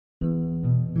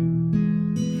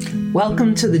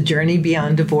Welcome to the Journey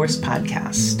Beyond Divorce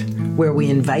podcast, where we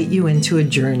invite you into a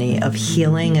journey of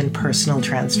healing and personal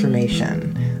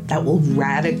transformation that will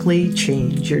radically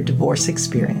change your divorce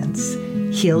experience,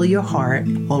 heal your heart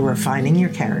while refining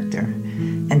your character,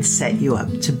 and set you up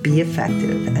to be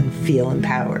effective and feel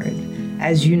empowered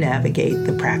as you navigate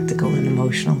the practical and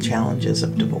emotional challenges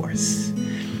of divorce.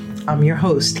 I'm your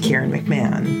host, Karen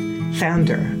McMahon,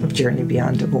 founder of Journey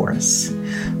Beyond Divorce.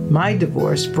 My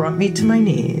divorce brought me to my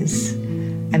knees,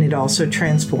 and it also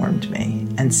transformed me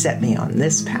and set me on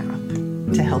this path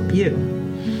to help you.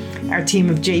 Our team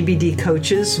of JBD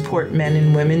coaches support men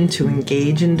and women to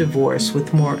engage in divorce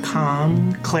with more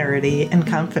calm, clarity, and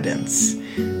confidence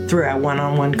through our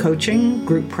one-on-one coaching,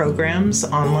 group programs,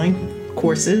 online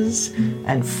courses,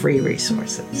 and free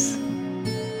resources.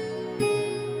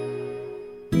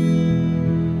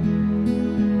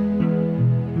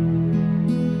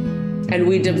 And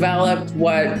we developed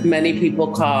what many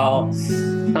people call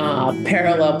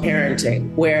parallel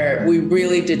parenting, where we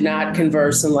really did not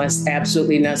converse unless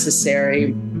absolutely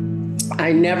necessary.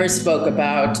 I never spoke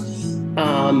about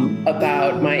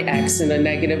my ex in a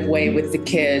negative way with the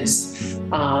kids.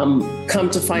 Come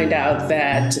to find out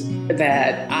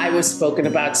that I was spoken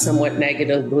about somewhat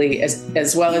negatively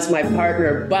as well as my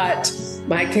partner, but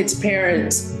my kid's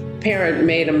parent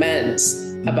made amends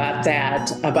about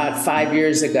that about 5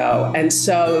 years ago. And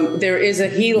so there is a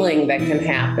healing that can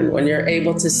happen when you're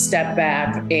able to step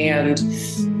back and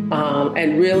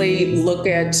really look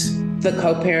at the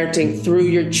co-parenting through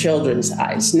your children's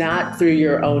eyes, not through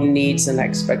your own needs and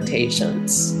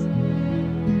expectations.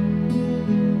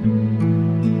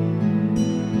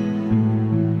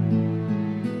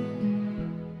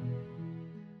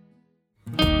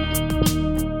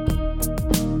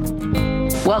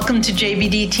 Welcome to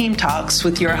JBD Team Talks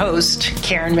with your host,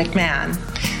 Karen McMahon.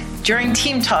 During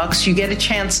Team Talks, you get a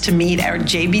chance to meet our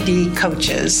JBD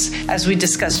coaches as we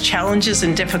discuss challenges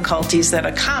and difficulties that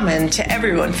are common to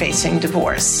everyone facing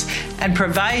divorce and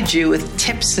provide you with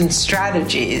tips and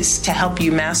strategies to help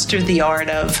you master the art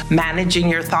of managing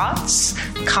your thoughts,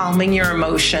 calming your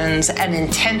emotions, and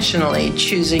intentionally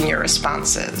choosing your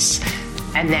responses.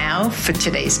 And now for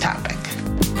today's topic.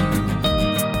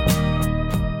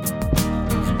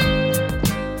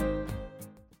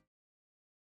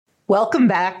 Welcome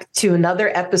back to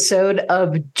another episode of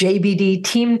JBD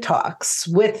Team Talks.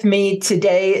 With me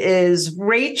today is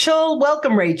Rachel.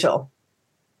 Welcome, Rachel.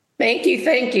 Thank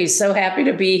you. So happy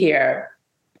to be here.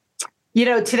 You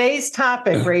know, today's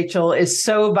topic, Rachel, is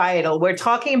so vital. We're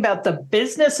talking about the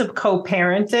business of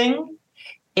co-parenting.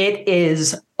 It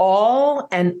is all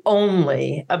and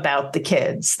only about the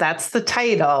kids. That's the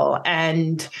title.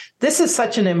 And this is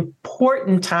such an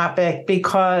important topic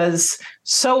because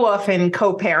so often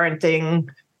co-parenting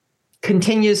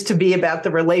continues to be about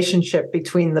the relationship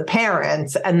between the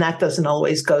parents, and that doesn't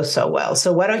always go so well.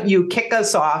 So why don't you kick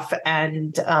us off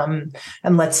and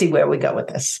let's see where we go with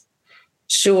this.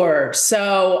 Sure.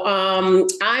 So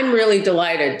I'm really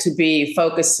delighted to be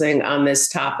focusing on this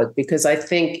topic because I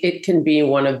think it can be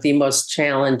one of the most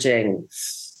challenging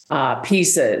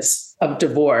pieces of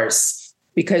divorce,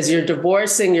 because you're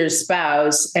divorcing your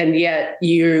spouse and yet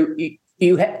you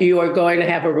are going to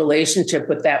have a relationship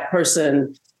with that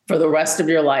person for the rest of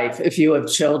your life if you have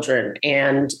children.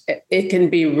 And it can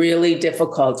be really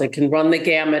difficult. It can run the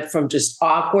gamut from just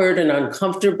awkward and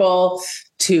uncomfortable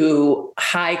to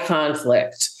high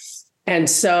conflict. And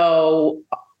so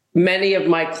many of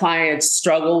my clients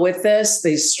struggle with this.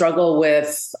 They struggle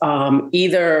with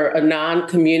either a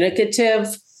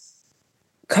non-communicative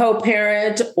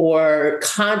co-parent or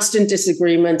constant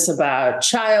disagreements about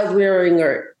child rearing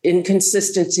or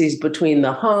inconsistencies between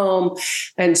the home.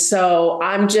 And so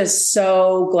I'm just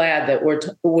so glad that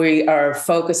we are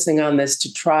focusing on this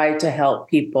to try to help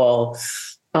people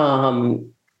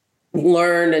learn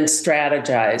and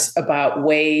strategize about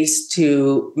ways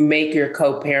to make your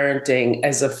co-parenting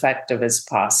as effective as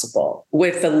possible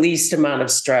with the least amount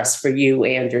of stress for you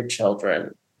and your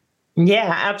children. Yeah,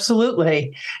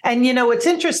 absolutely. And, you know, what's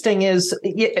interesting is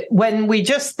when we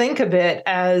just think of it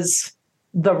as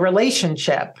the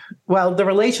relationship, well, the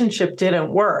relationship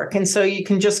didn't work. And so you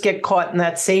can just get caught in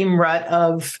that same rut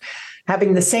of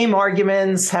having the same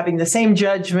arguments, having the same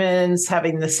judgments,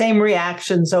 having the same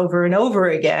reactions over and over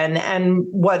again. And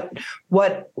what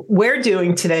we're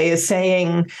doing today is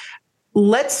saying,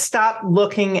 let's stop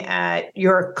looking at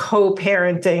your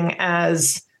co-parenting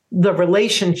as the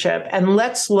relationship, and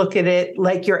let's look at it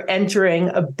like you're entering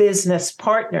a business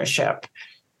partnership.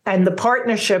 And the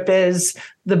partnership is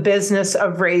the business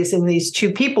of raising these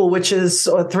two people, which is,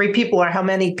 or three people, or how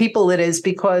many people it is,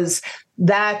 because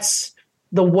that's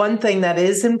the one thing that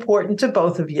is important to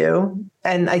both of you,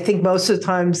 and I think most of the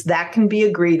times that can be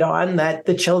agreed on, that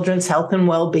the children's health and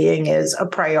well-being is a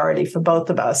priority for both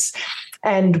of us.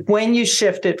 And when you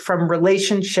shift it from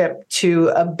relationship to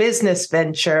a business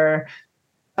venture,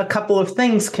 a couple of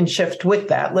things can shift with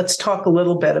that. Let's talk a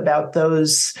little bit about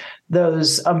those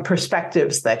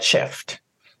perspectives that shift.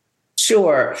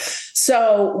 Sure.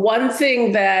 So one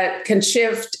thing that can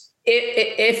shift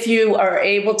if you are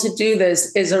able to do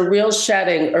this is a real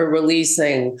shedding or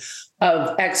releasing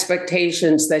of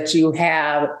expectations that you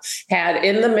have had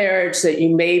in the marriage that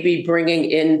you may be bringing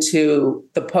into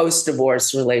the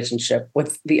post-divorce relationship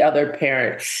with the other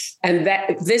parent. And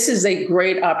that this is a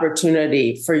great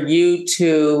opportunity for you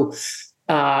to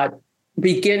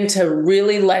begin to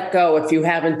really let go, if you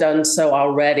haven't done so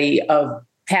already, of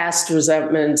past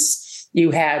resentments you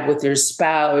had with your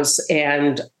spouse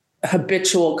and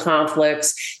habitual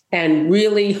conflicts, and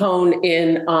really hone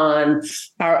in on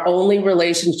our only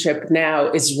relationship now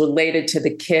is related to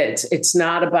the kids. It's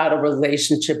not about a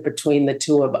relationship between the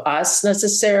two of us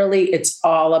necessarily. It's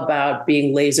all about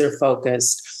being laser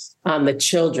focused on the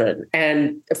children.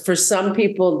 And for some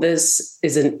people, this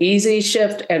is an easy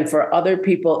shift. And for other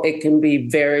people, it can be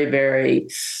very, very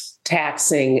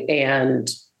taxing and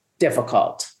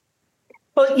difficult.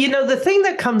 Well, the thing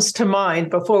that comes to mind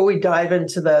before we dive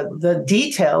into the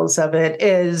details of it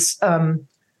is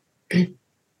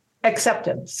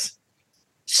acceptance.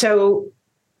 So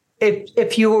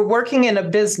if you were working in a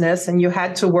business and you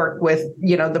had to work with,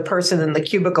 the person in the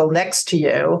cubicle next to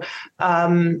you,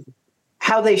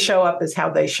 how they show up is how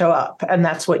they show up. And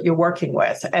that's what you're working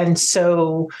with. And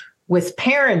so with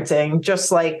parenting,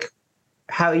 just like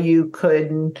how you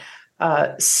could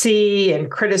see and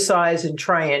criticize and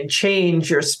try and change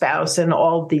your spouse in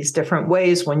all these different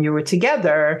ways when you were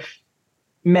together,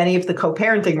 many of the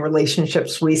co-parenting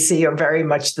relationships we see are very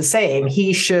much the same.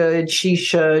 He should, she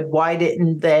should, why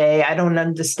didn't they? I don't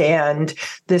understand.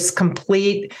 This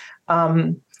complete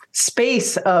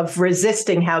space of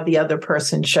resisting how the other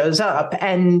person shows up.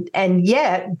 And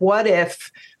yet, what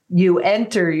if you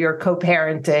enter your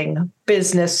co-parenting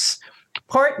business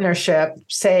partnership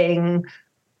saying,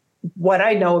 what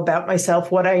I know about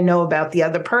myself, what I know about the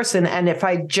other person. And if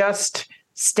I just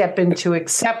step into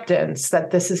acceptance that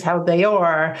this is how they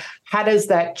are, how does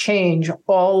that change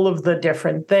all of the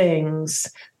different things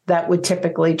that would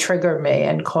typically trigger me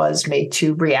and cause me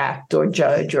to react or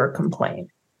judge or complain?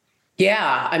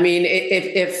 Yeah. I mean,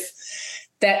 if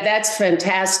that's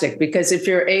fantastic, because if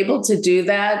you're able to do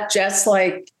that, just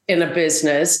like in a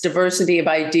business, diversity of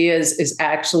ideas is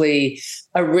actually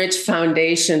a rich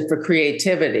foundation for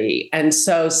creativity. And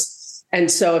so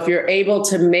if you're able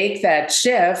to make that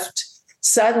shift,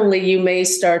 suddenly you may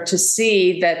start to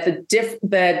see that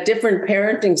the different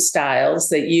parenting styles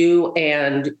that you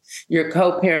and your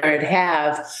co-parent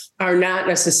have are not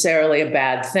necessarily a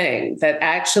bad thing, that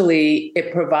actually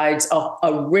it provides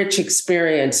a rich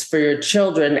experience for your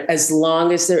children as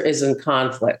long as there isn't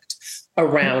conflict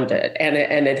around it. And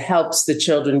it helps the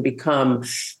children become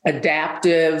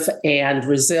adaptive and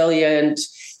resilient,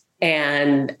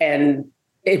 and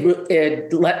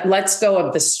it lets go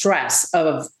of the stress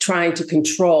of trying to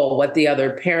control what the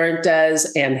other parent does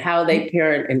and how they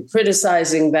parent and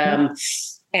criticizing them.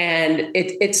 And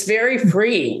it's very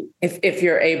freeing if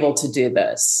you're able to do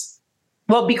this.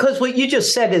 Well, because what you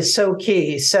just said is so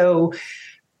key. So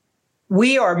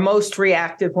we are most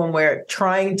reactive when we're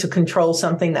trying to control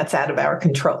something that's out of our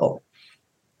control.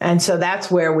 And so that's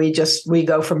where we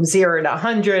go from 0 to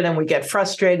 100 and we get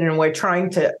frustrated and we're trying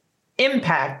to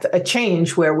impact a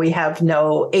change where we have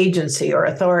no agency or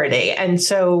authority. And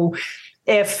so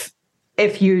if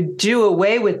you do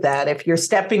away with that, if you're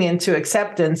stepping into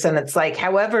acceptance and it's like,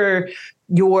 however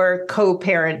your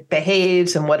co-parent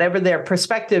behaves and whatever their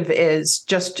perspective is,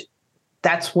 just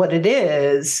that's what it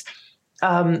is,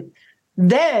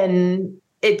 then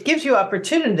it gives you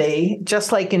opportunity,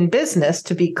 just like in business,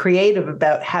 to be creative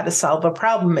about how to solve a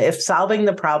problem if solving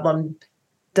the problem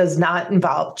does not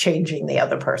involve changing the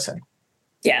other person.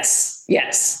 Yes,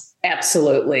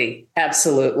 absolutely. And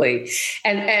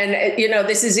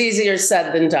this is easier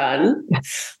said than done.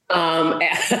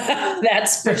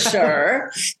 That's for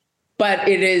sure. But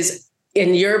it is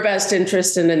in your best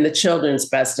interest and in the children's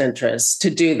best interest to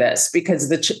do this,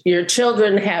 because your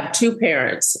children have two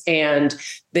parents, and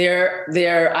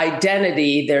their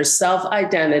identity, their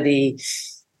self-identity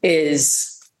is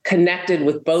connected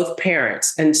with both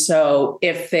parents. And so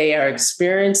if they are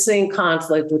experiencing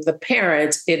conflict with the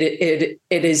parents, it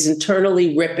is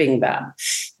internally ripping them.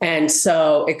 And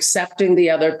so accepting the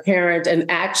other parent, and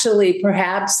actually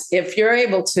perhaps if you're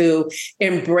able to,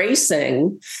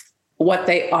 embracing what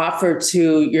they offer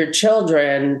to your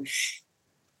children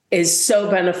is so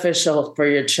beneficial for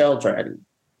your children.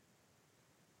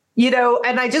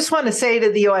 And I just want to say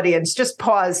to the audience, just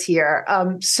pause here.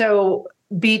 So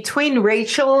between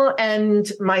Rachel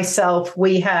and myself,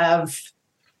 we have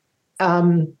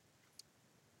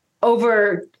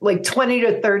over like 20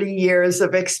 to 30 years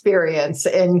of experience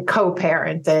in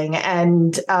co-parenting,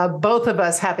 and both of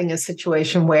us having a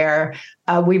situation where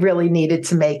we really needed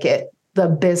to make it the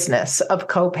business of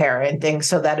co-parenting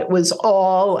so that it was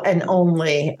all and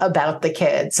only about the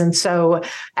kids. And so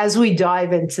as we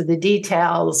dive into the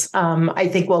details, I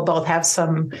think we'll both have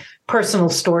some personal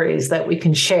stories that we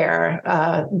can share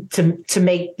to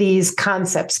make these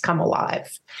concepts come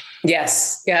alive.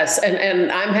 Yes.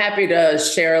 And I'm happy to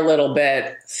share a little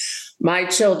bit. My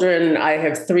children, I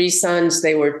have 3 sons.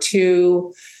 They were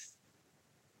 2,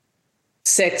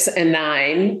 6, and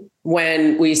 9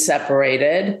 when we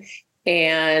separated.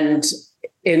 And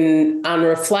on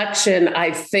reflection,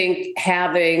 I think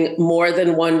having more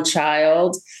than one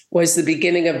child was the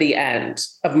beginning of the end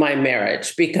of my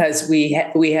marriage, because we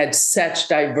had such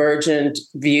divergent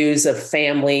views of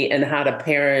family and how to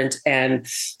parent, and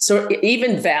so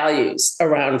even values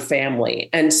around family.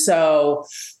 And so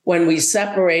when we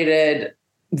separated,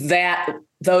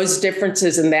 those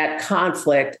differences and that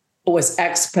conflict was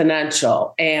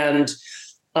exponential. And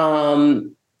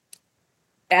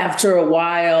after a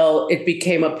while, it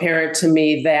became apparent to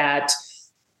me that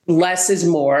less is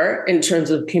more in terms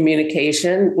of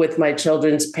communication with my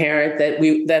children's parent,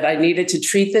 that I needed to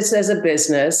treat this as a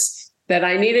business, that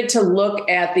I needed to look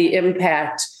at the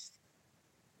impact,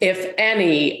 if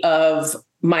any, of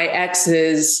my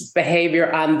ex's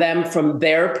behavior on them from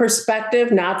their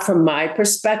perspective, not from my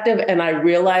perspective. And I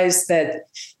realized that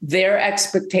their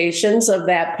expectations of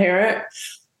that parent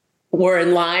were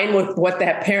in line with what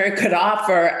that parent could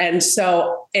offer. And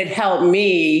so it helped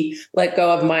me let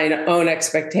go of my own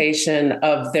expectation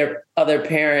of their other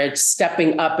parents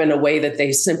stepping up in a way that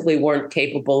they simply weren't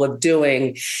capable of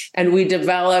doing. And we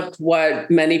developed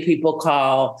what many people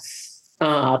call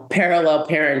parallel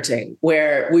parenting,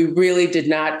 where we really did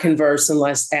not converse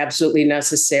unless absolutely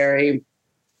necessary.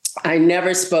 I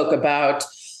never spoke about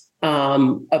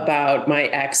my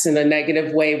ex in a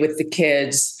negative way with the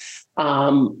kids.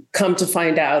 Come to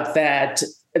find out that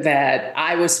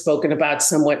I was spoken about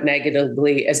somewhat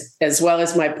negatively as well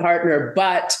as my partner,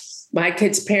 but my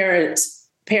kid's parent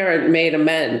made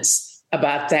amends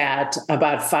about that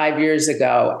about 5 years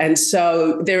ago. And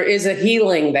so there is a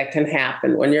healing that can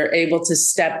happen when you're able to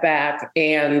step back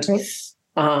and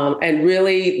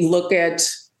really look at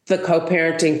the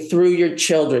co-parenting through your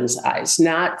children's eyes,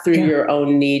 not through your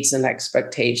own needs and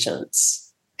expectations.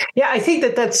 Yeah, I think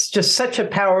that that's just such a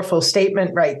powerful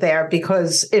statement right there,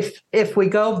 because if we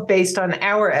go based on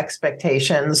our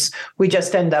expectations, we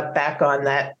just end up back on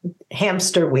that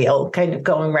hamster wheel, kind of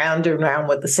going round and round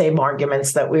with the same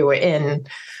arguments that we were in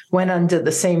when under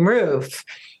the same roof.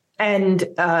 And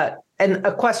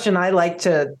a question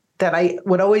that I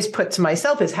would always put to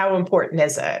myself is, how important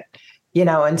is it?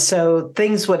 And so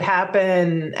things would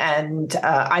happen, and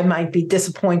I might be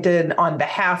disappointed on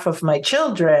behalf of my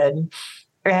children.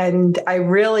 And I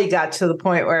really got to the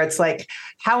point where it's like,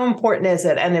 how important is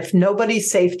it? And if nobody's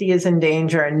safety is in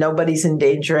danger and nobody's in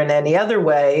danger in any other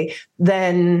way,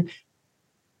 then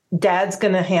Dad's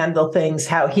going to handle things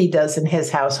how he does in his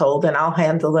household, and I'll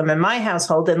handle them in my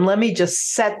household. And let me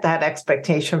just set that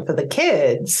expectation for the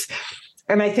kids.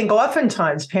 And I think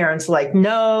oftentimes parents are like,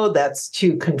 no, that's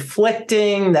too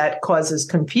conflicting. That causes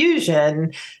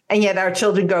confusion. And yet our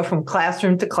children go from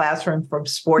classroom to classroom, from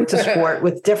sport to sport,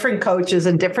 with different coaches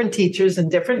and different teachers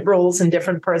and different roles and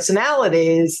different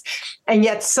personalities. And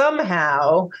yet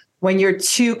somehow, when you're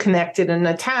too connected and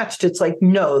attached, it's like,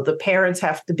 no, the parents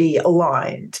have to be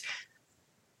aligned.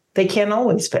 They can't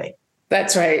always be.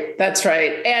 That's right.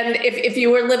 And if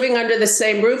you were living under the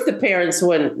same roof, the parents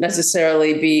wouldn't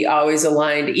necessarily be always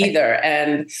aligned either.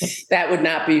 And that would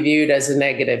not be viewed as a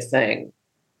negative thing.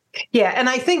 Yeah. And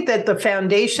I think that the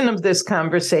foundation of this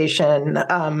conversation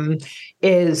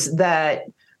is that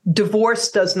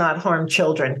divorce does not harm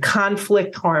children.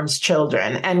 Conflict harms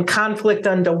children. And conflict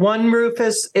under one roof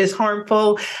is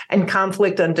harmful, and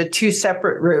conflict under 2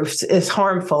 separate roofs is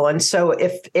harmful. And so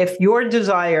if your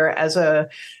desire as a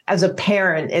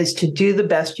parent is to do the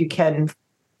best you can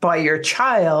by your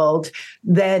child,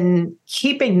 then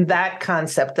keeping that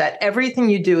concept that everything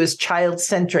you do is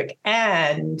child-centric,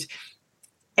 and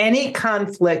any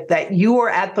conflict that you are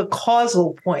at the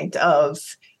causal point of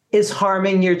is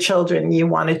harming your children, you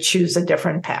want to choose a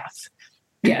different path.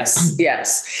 Yes,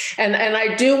 yes. And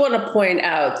I do want to point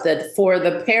out that for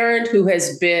the parent who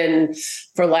has been,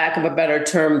 for lack of a better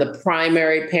term, the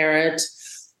primary parent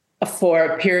for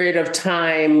a period of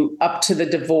time up to the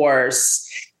divorce,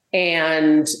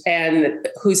 and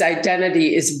whose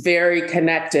identity is very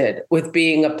connected with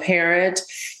being a parent,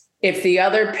 if the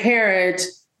other parent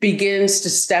begins to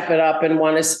step it up and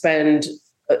want to spend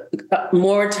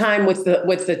more time with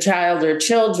the child or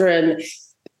children,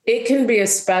 it can be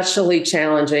especially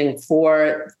challenging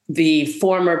for the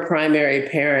former primary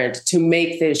parent to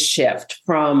make this shift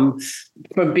from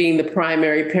being the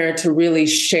primary parent to really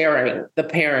sharing the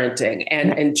parenting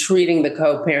and treating the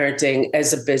co-parenting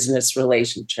as a business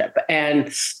relationship.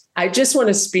 And I just want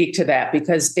to speak to that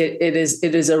because it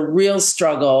is a real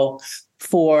struggle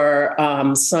for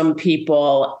some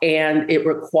people, and it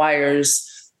requires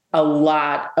a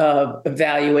lot of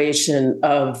evaluation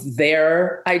of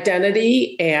their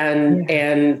identity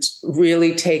and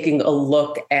really taking a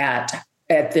look at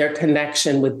their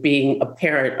connection with being a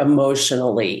parent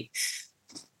emotionally.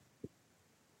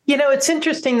 You know, it's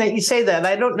interesting that you say that.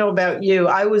 I don't know about you.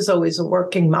 I was always a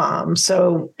working mom.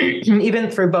 So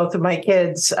even through both of my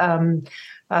kids, after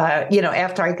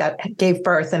I gave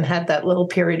birth and had that little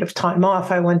period of time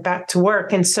off, I went back to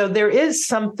work. And so there is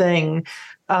something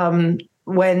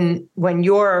when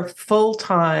your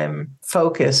full-time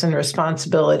focus and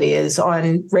responsibility is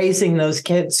on raising those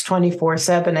kids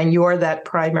 24/7 and you're that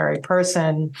primary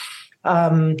person,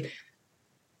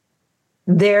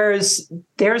 there's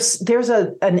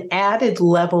an added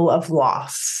level of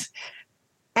loss.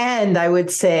 And I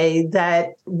would say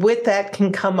that with that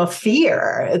can come a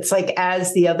fear. It's like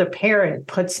as the other parent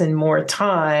puts in more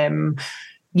time,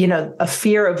 a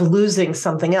fear of losing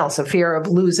something else, a fear of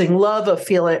losing love, a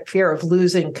fear of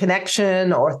losing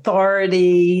connection or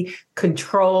authority,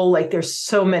 control. Like there's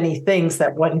so many things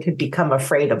that one could become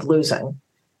afraid of losing.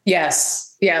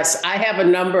 Yes. I have a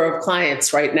number of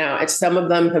clients right now. And some of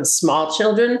them have small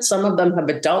children. Some of them have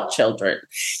adult children.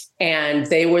 And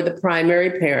they were the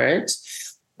primary parent.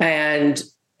 And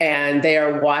they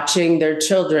are watching their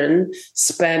children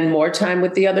spend more time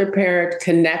with the other parent,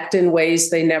 connect in ways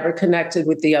they never connected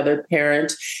with the other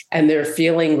parent. And they're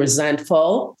feeling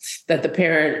resentful that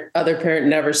the other parent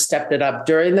never stepped it up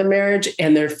during the marriage.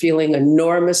 And they're feeling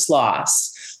enormous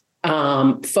loss,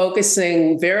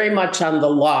 focusing very much on the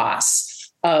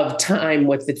loss of time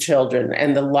with the children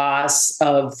and the loss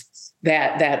of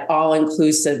that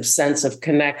all-inclusive sense of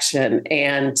connection.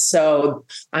 And so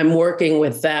I'm working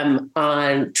with them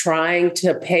on trying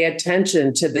to pay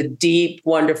attention to the deep,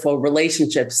 wonderful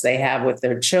relationships they have with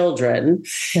their children,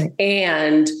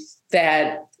 and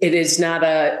that it is not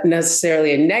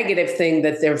necessarily a negative thing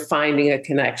that they're finding a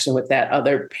connection with that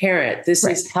other parent. This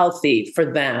is healthy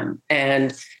for them.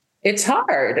 And it's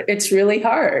hard. It's really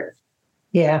hard.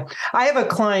 Yeah, I have a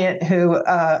client who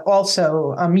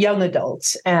also young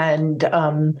adults, and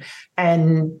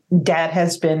dad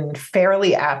has been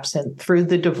fairly absent through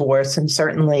the divorce and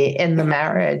certainly in the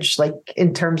marriage, like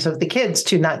in terms of the kids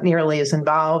too, not nearly as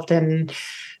involved, and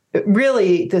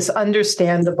really this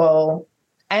understandable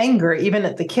anger even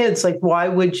at the kids, like why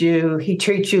would he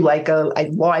treats you like a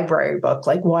library book,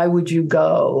 like why would you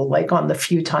go like on the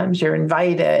few times you're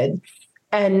invited.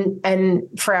 And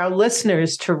for our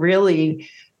listeners to really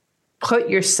put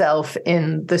yourself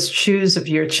in the shoes of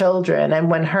your children. And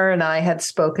when her and I had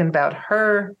spoken about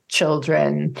her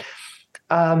children,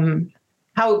 how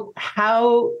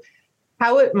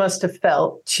it must have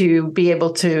felt to be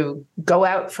able to go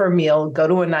out for a meal, go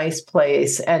to a nice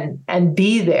place and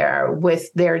be there with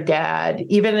their dad,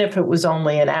 even if it was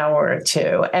only an hour or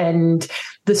two. And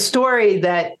the story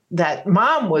that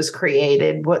mom was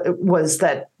created was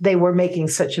that they were making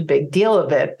such a big deal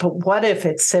of it. But what if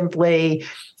it's simply,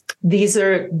 these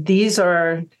are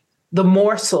the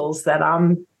morsels that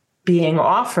I'm being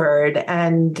offered,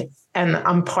 and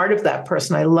I'm part of that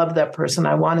person. I love that person.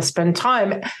 I want to spend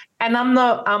time. And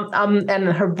and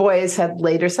her boys had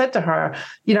later said to her,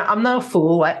 I'm no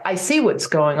fool. I see what's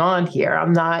going on here.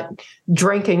 I'm not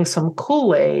drinking some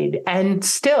Kool-Aid, and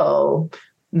still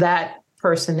that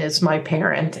person is my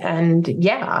parent. And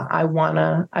yeah, I want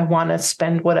to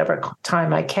spend whatever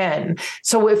time I can.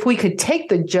 So if we could take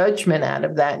the judgment out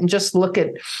of that and just look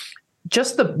at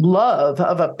just the love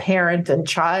of a parent and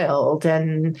child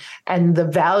and the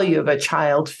value of a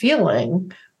child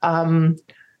feeling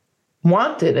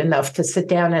wanted enough to sit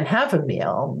down and have a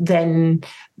meal, then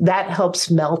that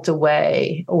helps melt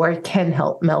away, or can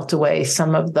help melt away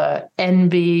some of the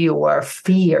envy or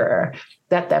fear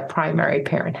that primary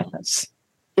parent has.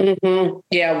 Mm-hmm.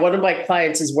 Yeah, one of my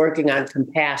clients is working on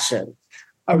compassion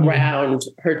around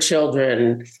her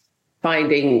children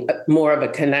finding more of a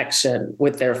connection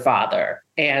with their father.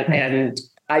 And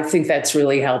I think that's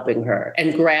really helping her,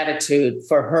 and gratitude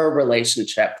for her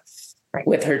relationship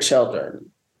with her children.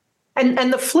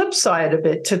 And the flip side of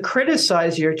it, to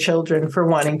criticize your children for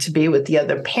wanting to be with the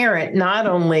other parent, not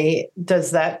only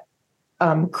does that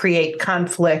create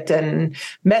conflict and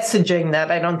messaging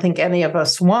that I don't think any of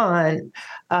us want,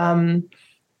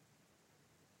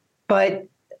 but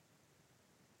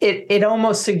it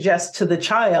almost suggests to the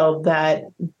child that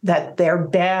they're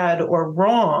bad or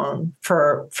wrong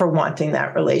for wanting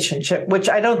that relationship, which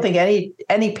I don't think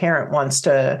any parent wants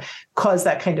to cause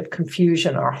that kind of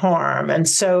confusion or harm. And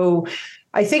so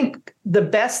I think the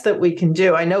best that we can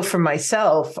do, I know for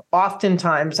myself,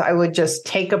 oftentimes I would just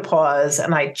take a pause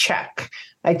and I check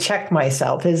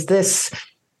myself. Is this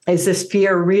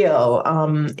fear real?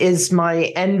 Is my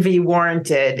envy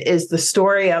warranted? Is the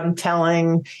story I'm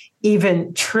telling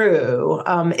even true?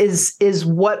 Is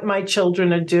what my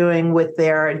children are doing with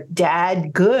their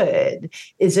dad good?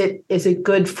 Is it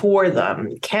good for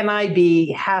them? Can I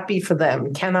be happy for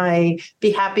them? Can I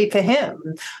be happy for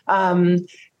him?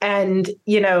 And,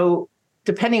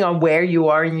 depending on where you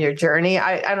are in your journey,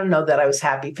 I don't know that I was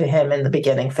happy for him in the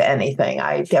beginning for anything.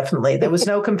 There was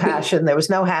no compassion, there was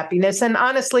no happiness, and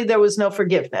honestly, there was no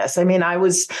forgiveness. I mean,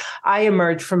 I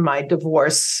emerged from my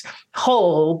divorce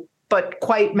whole, but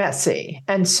quite messy.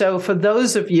 And so for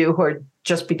those of you who are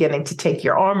just beginning to take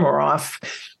your armor off,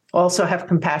 also have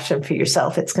compassion for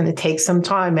yourself. It's going to take some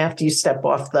time after you step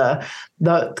off the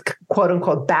quote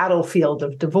unquote battlefield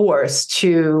of divorce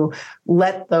to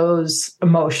let those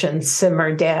emotions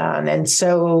simmer down. And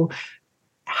so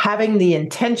having the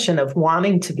intention of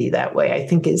wanting to be that way, I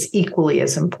think, is equally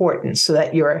as important, so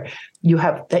that you're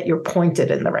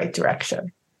pointed in the right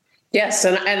direction. Yes.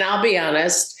 And I'll be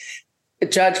honest,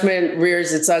 judgment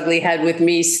rears its ugly head with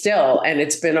me still, and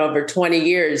it's been over 20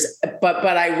 years, but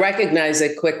I recognize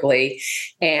it quickly.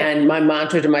 And my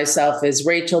mantra to myself is,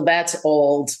 Rachel, that's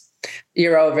old.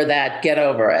 You're over that. Get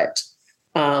over it.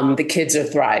 The kids are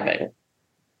thriving.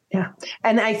 Yeah.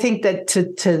 And I think that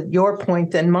to your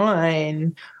point and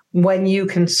mine, when you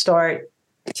can start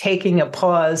taking a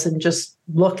pause and just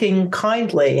looking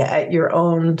kindly at your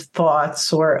own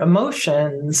thoughts or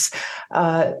emotions,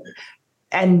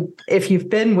 and if you've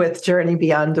been with Journey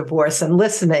Beyond Divorce and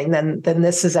listening, then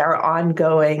this is our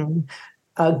ongoing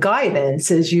guidance,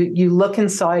 is you look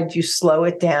inside, you slow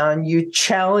it down, you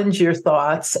challenge your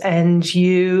thoughts, and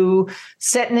you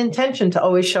set an intention to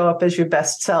always show up as your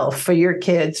best self for your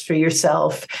kids, for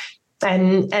yourself.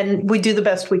 And we do the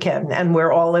best we can, and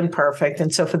we're all imperfect.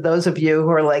 And so for those of you who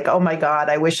are like, oh my God,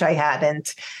 I wish I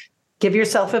hadn't, give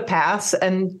yourself a pass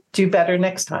and do better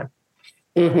next time.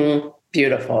 Mm-hmm.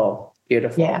 Beautiful.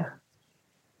 Yeah.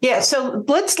 Yeah. So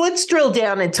let's drill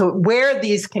down into where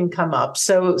these can come up.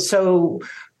 So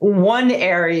one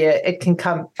area it can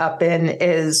come up in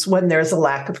is when there's a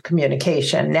lack of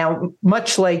communication. Now,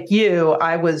 much like you,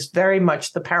 I was very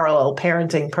much the parallel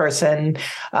parenting person,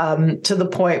 to the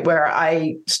point where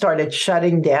I started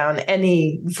shutting down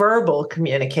any verbal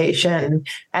communication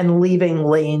and leaving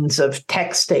lanes of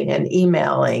texting and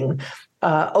emailing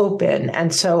open.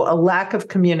 And so a lack of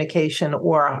communication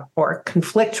or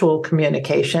conflictual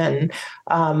communication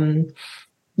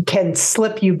can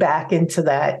slip you back into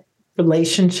that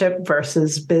relationship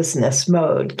versus business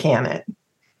mode, can it?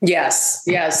 Yes.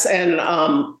 And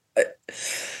I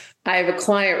have a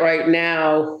client right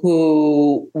now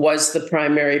who was the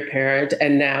primary parent,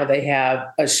 and now they have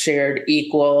a shared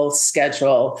equal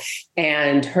schedule.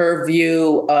 And her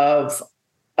view of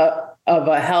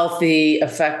a healthy,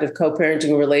 effective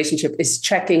co-parenting relationship is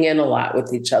checking in a lot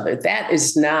with each other. That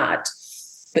is not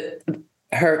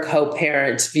her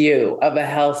co-parent's view of a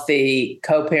healthy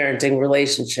co-parenting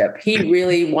relationship. He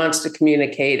really wants to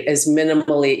communicate as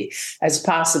minimally as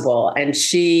possible. And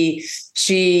she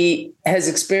has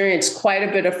experienced quite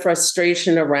a bit of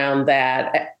frustration around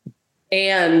that,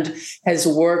 and has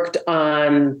worked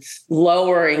on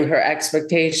lowering her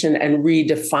expectation and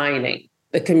redefining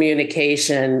the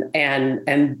communication and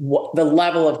the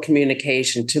level of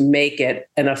communication to make it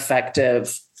an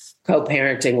effective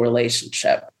co-parenting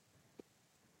relationship.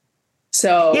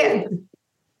 So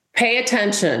pay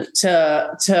attention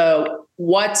to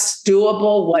what's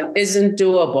doable, what isn't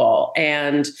doable,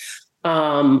 and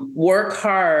work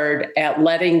hard at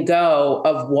letting go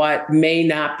of what may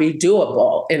not be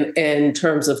doable in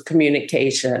terms of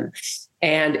communication.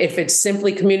 And if it's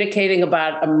simply communicating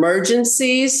about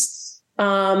emergencies,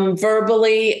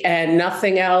 verbally, and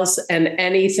nothing else, and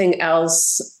anything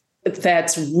else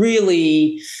that's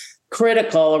really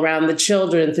critical around the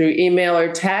children through email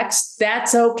or text,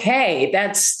 that's okay.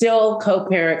 That's still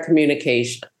co-parent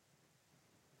communication.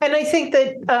 And I think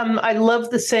that I love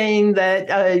the saying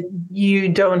that you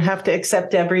don't have to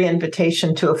accept every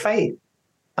invitation to a fight.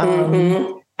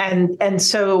 And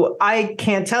so I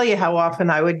can't tell you how often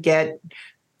I would get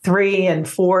 3 and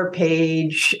 4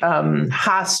 page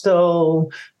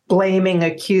hostile, blaming,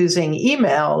 accusing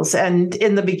emails. And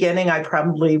in the beginning, I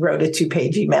probably wrote a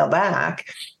 2-page email back.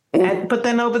 But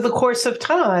then over the course of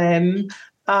time,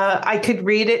 I could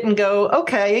read it and go,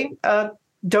 okay,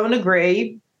 don't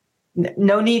agree.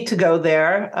 No need to go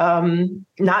there.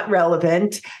 Not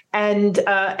relevant, and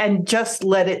just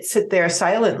let it sit there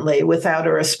silently without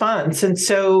a response. And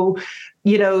so,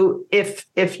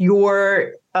 if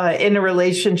you're in a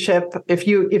relationship, if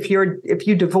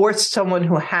you divorce someone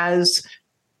who has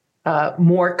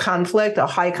more conflict, a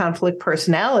high conflict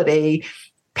personality,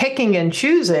 picking and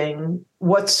choosing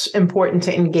what's important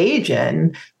to engage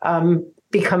in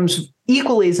becomes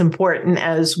equally as important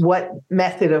as what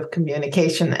method of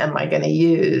communication am I going to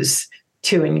use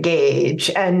to engage.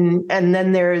 And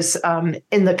then there's,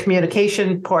 in the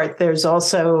communication part, there's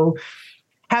also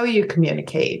how you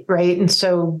communicate, right? And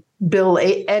so Bill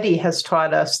Eddy has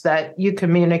taught us that you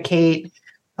communicate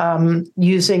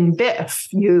using BIF.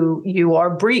 You are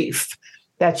brief.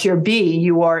 That's your B.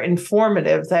 You are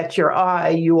informative. That's your I.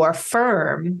 You are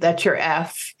firm. That's your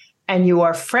F. And you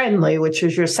are friendly, which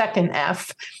is your second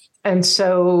F. And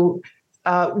so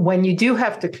when you do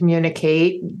have to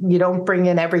communicate, you don't bring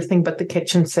in everything but the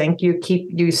kitchen sink.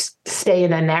 You stay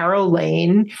in a narrow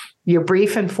lane. You're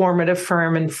brief, informative,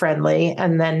 firm, and friendly,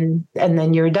 and then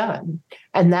you're done.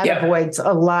 And that avoids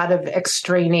a lot of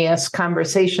extraneous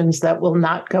conversations that will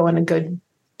not go in a good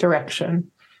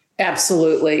direction.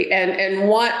 Absolutely. And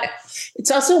it's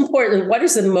also important, what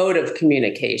is the mode of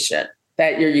communication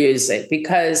that you're using?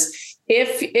 Because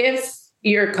if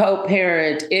your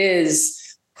co-parent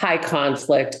is high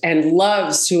conflict and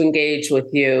loves to engage with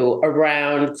you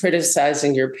around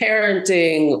criticizing your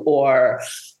parenting or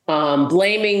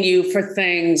blaming you for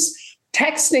things,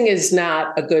 texting is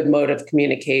not a good mode of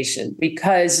communication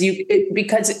because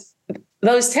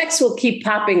those texts will keep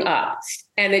popping up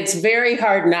and it's very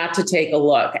hard not to take a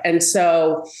look. And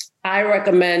so I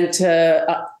recommend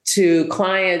to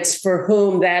clients for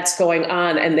whom that's going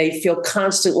on and they feel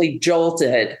constantly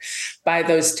jolted by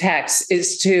those texts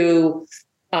is to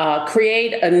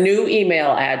create a new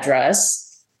email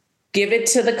address, give it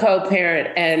to the co-parent,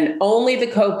 and only the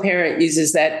co-parent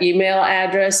uses that email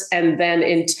address, and then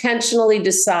intentionally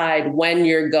decide when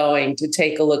you're going to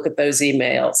take a look at those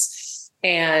emails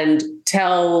and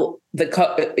tell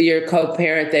your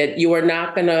co-parent that you are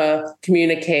not going to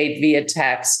communicate via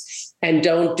text and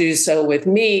don't do so with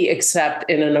me except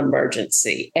in an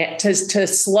emergency, and to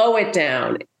slow it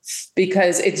down.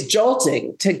 Because it's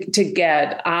jolting to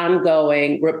get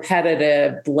ongoing,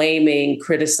 repetitive, blaming,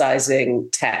 criticizing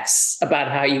texts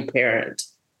about how you parent.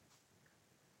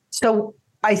 So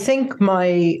I think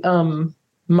my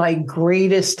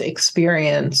greatest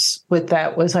experience with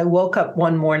that was I woke up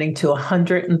one morning to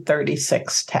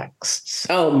 136 texts.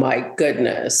 Oh my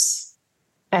goodness.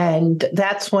 And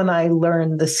that's when I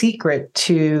learned the secret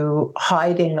to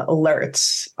hiding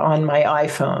alerts on my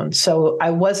iPhone. So I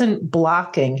wasn't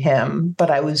blocking him,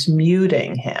 but I was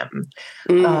muting him.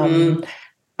 Mm-hmm.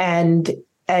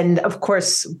 And of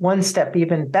course, one step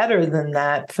even better than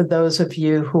that, for those of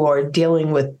you who are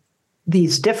dealing with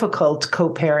these difficult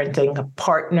co-parenting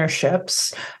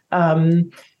partnerships,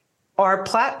 are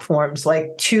platforms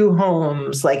like Two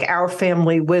Homes, like Our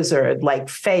Family Wizard, like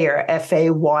Fayr,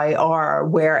 Fayr,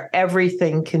 where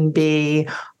everything can be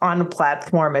on a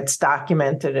platform. It's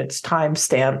documented, it's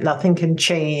timestamped, nothing can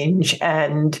change.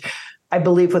 And I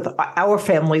believe with Our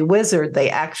Family Wizard,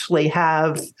 they actually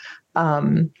have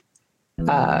a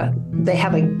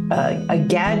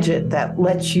gadget that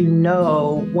lets you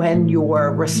know when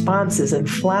your response is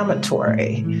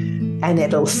inflammatory. And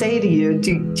it'll say to you,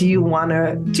 do you want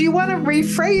to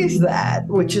rephrase that?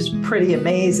 Which is pretty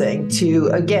amazing to,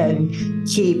 again,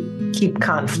 keep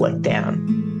conflict down.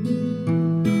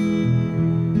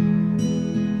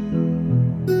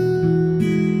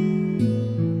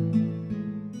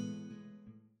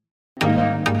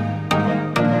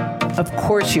 Of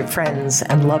course, your friends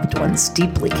and loved ones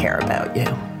deeply care about you.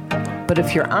 But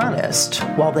if you're honest,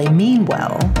 while they mean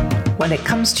well, when it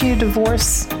comes to your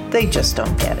divorce, they just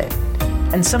don't get it.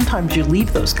 And sometimes you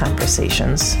leave those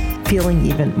conversations feeling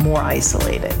even more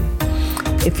isolated.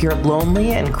 If you're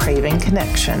lonely and craving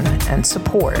connection and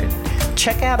support,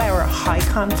 check out our High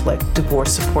Conflict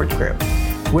Divorce Support Group.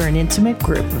 We're an intimate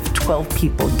group of 12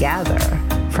 people gather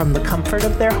from the comfort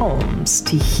of their homes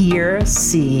to hear,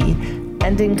 see,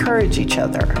 and encourage each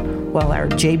other, while our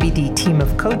JBD team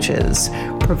of coaches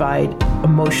provide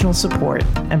emotional support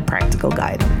and practical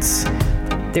guidance.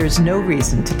 There's no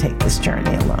reason to take this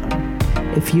journey alone.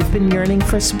 If you've been yearning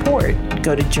for support,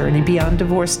 go to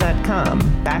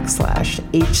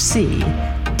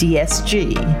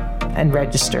journeybeyonddivorce.com/HCDSG and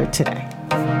register today.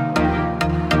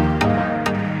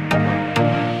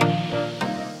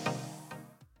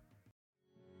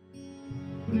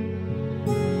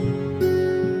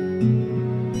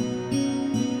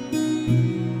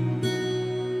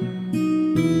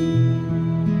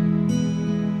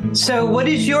 So what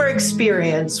is your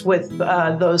experience with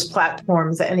those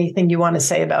platforms? Anything you want to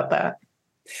say about that?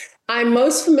 I'm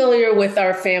most familiar with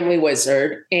our Family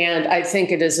Wizard, and I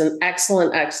think it is an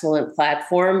excellent, excellent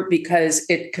platform because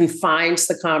it confines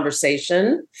the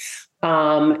conversation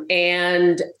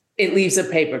and it leaves a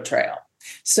paper trail.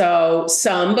 So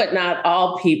some, but not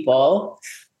all people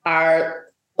are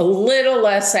a little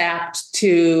less apt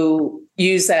to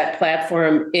use that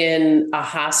platform in a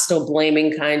hostile,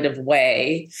 blaming kind of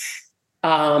way.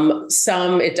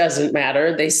 Some, it doesn't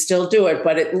matter. They still do it,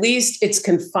 but at least it's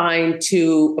confined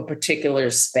to a particular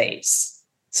space.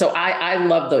 So I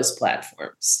love those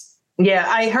platforms. Yeah,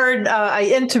 I heard,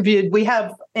 we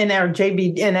have in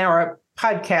our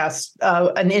podcast,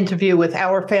 an interview with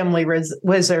our Family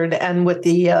Wizard and with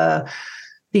the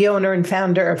owner and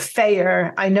founder of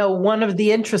Fair. I know one of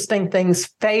the interesting things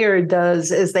Fair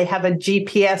does is they have a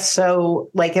GPS. So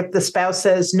like if the spouse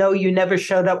says, no, you never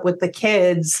showed up with the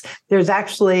kids, there's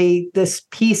actually this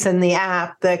piece in the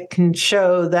app that can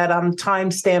show that I'm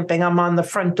timestamping. I'm on the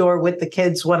front door with the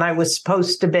kids when I was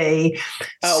supposed to be.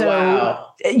 Oh,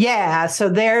 wow. Yeah. So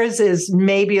theirs is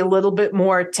maybe a little bit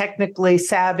more technically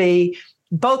savvy.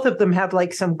 Both of them have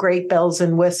like some great bells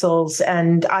and whistles,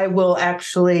 and I will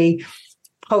actually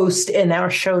post in our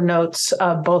show notes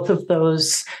both of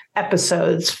those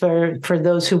episodes for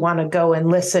those who want to go and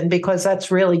listen, because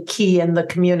that's really key in the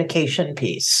communication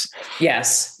piece.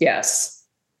 Yes, yes.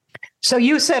 So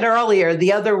you said earlier,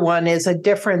 the other one is a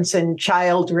difference in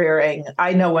child rearing.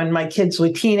 I know when my kids were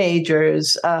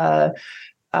teenagers,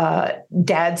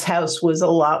 Dad's house was a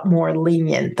lot more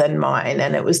lenient than mine.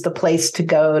 And it was the place to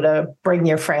go to bring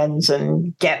your friends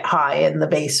and get high in the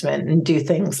basement and do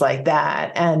things like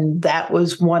that. And that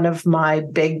was one of my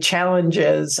big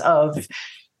challenges of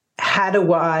how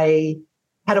do I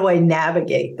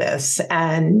navigate this?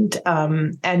 And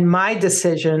my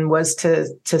decision was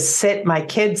to sit my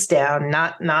kids down,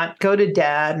 not go to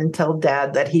Dad and tell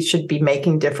Dad that he should be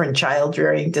making different child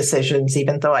rearing decisions,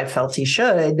 even though I felt he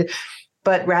should.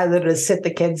 But rather to sit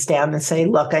the kids down and say,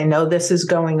 look, I know this is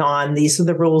going on. These are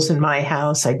the rules in my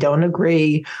house. I don't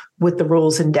agree with the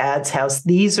rules in Dad's house.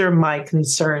 These are my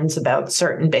concerns about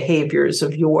certain behaviors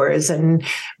of yours. And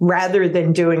rather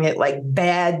than doing it like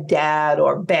bad dad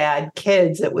or bad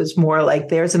kids, it was more like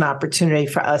there's an opportunity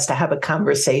for us to have a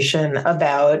conversation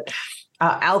about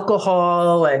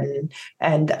alcohol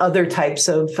and other types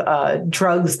of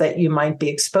drugs that you might be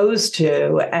exposed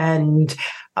to. And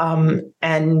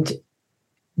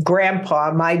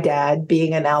Grandpa, my dad,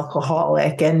 being an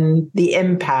alcoholic and the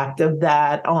impact of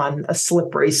that on a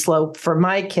slippery slope for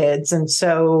my kids. And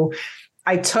so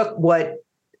I took what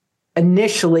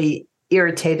initially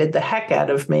irritated the heck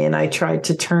out of me and I tried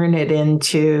to turn it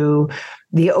into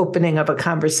the opening of a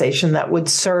conversation that would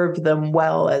serve them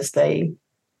well as they,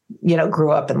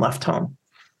 grew up and left home.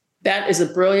 That is a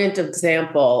brilliant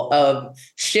example of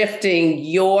shifting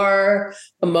your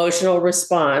emotional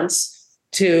response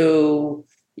to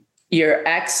your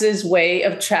ex's way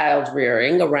of child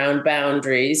rearing around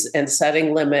boundaries and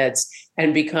setting limits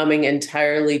and becoming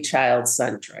entirely child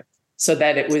centric, so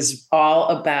that it was all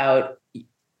about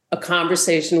a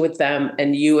conversation with them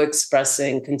and you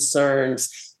expressing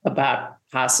concerns about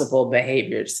possible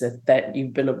behaviors that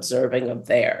you've been observing of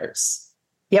theirs.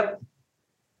 Yep.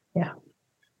 Yeah.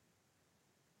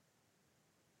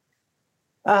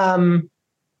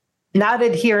 Not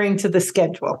adhering to the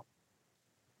schedule.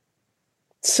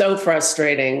 So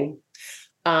frustrating.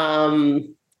 It's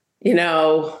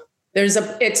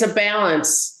a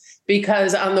balance,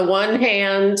 because on the one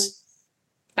hand,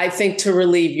 I think to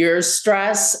relieve your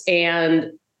stress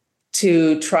and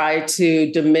to try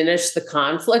to diminish the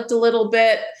conflict a little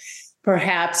bit,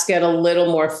 perhaps get a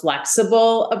little more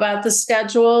flexible about the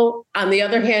schedule. On the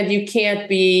other hand, you can't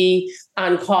be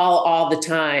on call all the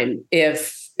time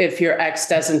if your ex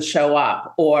doesn't show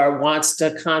up or wants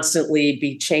to constantly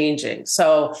be changing.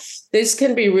 So this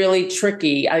can be really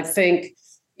tricky. I think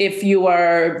if you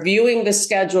are viewing the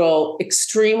schedule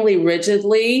extremely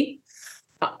rigidly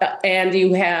and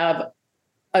you have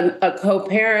a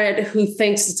co-parent who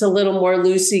thinks it's a little more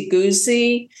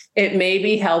loosey-goosey, it may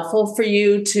be helpful for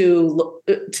you to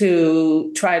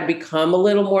try to become a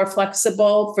little more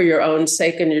flexible for your own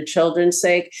sake and your children's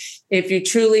sake. If you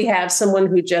truly have someone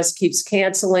who just keeps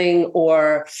canceling,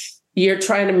 or you're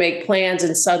trying to make plans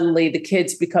and suddenly the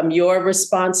kids become your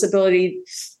responsibility,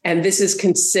 and this is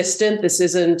consistent, this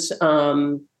isn't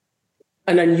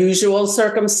an unusual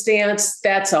circumstance,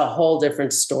 that's a whole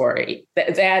different story.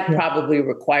 That probably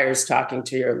requires talking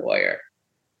to your lawyer.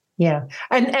 Yeah.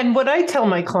 And what I tell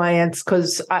my clients,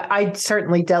 because I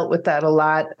certainly dealt with that a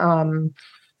lot,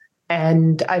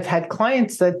 and I've had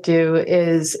clients that do,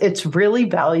 is it's really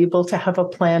valuable to have a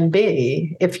plan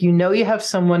B. If you know you have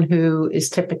someone who is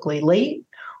typically late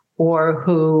or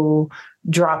who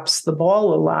drops the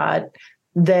ball a lot,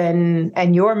 then,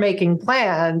 and you're making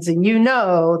plans and you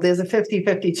know there's a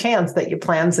 50-50 chance that your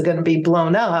plans are going to be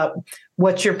blown up,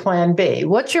 what's your plan B?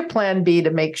 What's your plan B to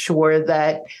make sure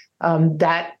that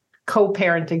that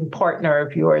co-parenting partner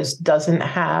of yours doesn't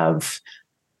have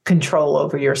control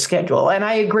over your schedule? And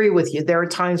I agree with you. There are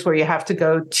times where you have to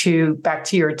go back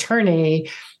to your attorney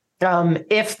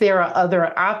if there are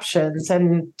other options.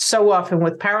 And so often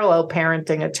with parallel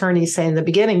parenting, attorneys say in the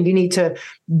beginning, you need to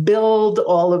build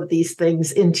all of these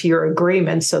things into your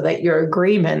agreement so that your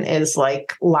agreement is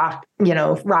like rock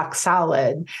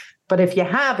solid. But if you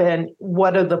haven't,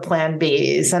 what are the plan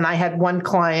Bs? And I had one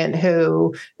client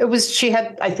she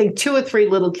had, I think, 2 or 3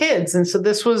 little kids. And so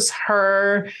this was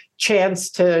her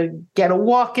chance to get a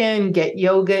walk in, get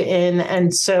yoga in.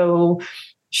 And so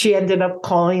she ended up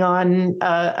calling on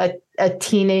a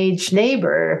teenage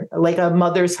neighbor, like a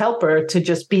mother's helper, to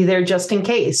just be there just in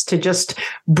case, to just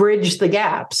bridge the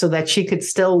gap so that she could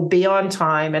still be on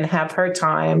time and have her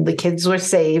time. The kids were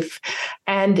safe,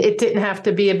 and it didn't have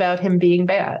to be about him being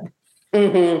bad.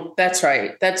 Mm-hmm. That's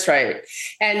right. That's right.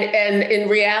 And in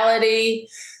reality,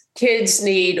 kids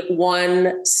need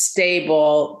one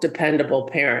stable, dependable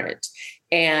parent.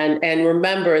 And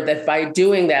remember that by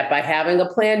doing that, by having a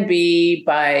plan B,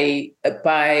 by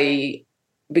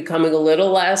becoming a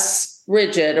little less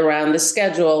rigid around the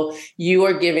schedule, you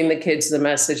are giving the kids the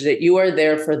message that you are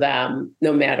there for them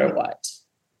no matter what.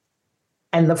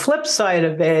 And the flip side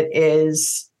of it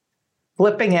is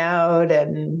flipping out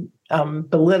and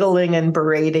belittling and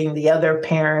berating the other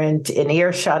parent in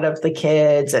earshot of the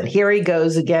kids. And here he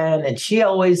goes again. And she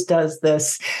always does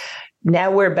this.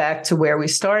 Now we're back to where we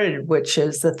started, which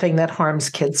is the thing that harms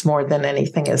kids more than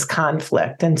anything is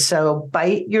conflict. And so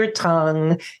bite your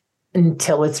tongue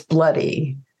until it's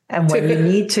bloody. And when you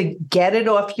need to get it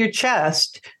off your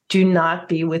chest, do not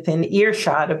be within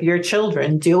earshot of your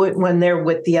children. Do it when they're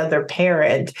with the other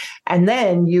parent. And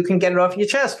then you can get it off your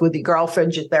chest with your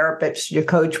girlfriend, your therapist, your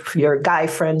coach, your guy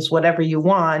friends, whatever you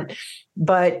want.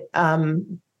 But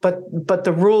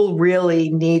the rule really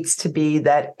needs to be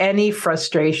that any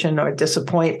frustration or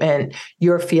disappointment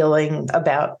you're feeling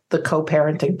about the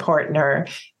co-parenting partner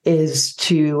is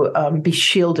to be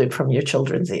shielded from your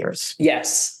children's ears.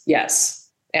 Yes,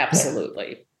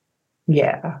 absolutely.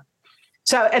 Yeah.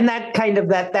 So, and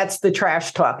that's the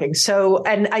trash talking. So,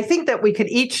 and I think that we could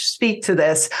each speak to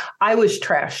this. I was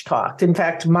trash talked. In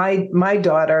fact, my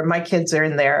daughter, my kids are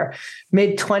in their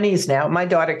mid-20s now. My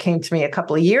daughter came to me a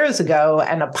couple of years ago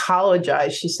and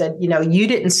apologized. She said, you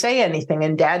didn't say anything,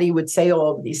 and Daddy would say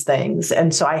all of these things.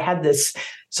 And so I had this,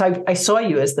 I saw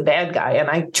you as the bad guy, and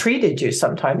I treated you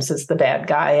sometimes as the bad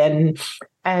guy. And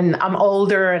I'm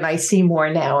older and I see more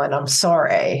now, and I'm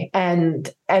sorry.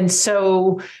 And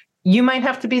so you might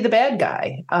have to be the bad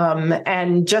guy.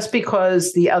 And just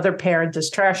because the other parent is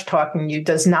trash talking you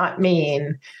does not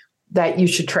mean that you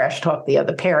should trash talk the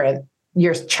other parent.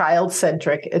 You're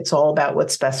child-centric. It's all about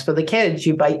what's best for the kids.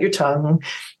 You bite your tongue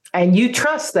and you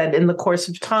trust that in the course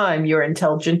of time, your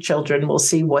intelligent children will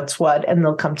see what's what, and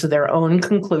they'll come to their own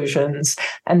conclusions,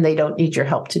 and they don't need your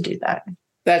help to do that.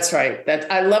 That's right.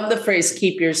 I love the phrase,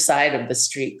 keep your side of the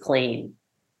street clean.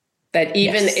 That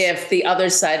even if the other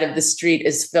side of the street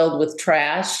is filled with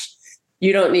trash,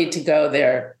 you don't need to go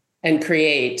there and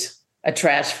create a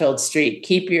trash-filled street.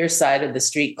 Keep your side of the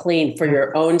street clean for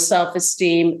your own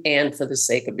self-esteem and for the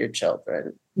sake of your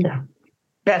children. Yeah.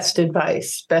 Best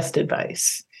advice.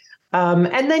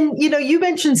 And then, you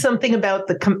mentioned something about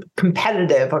the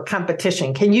competitive or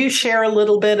competition. Can you share a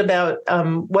little bit about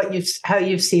how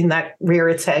you've seen that rear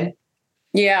its head?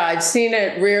 Yeah, I've seen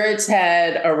it rear its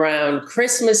head around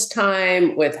Christmas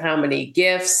time with how many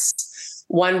gifts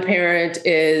one parent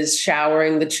is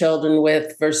showering the children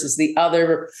with versus the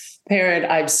other parent.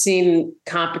 I've seen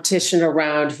competition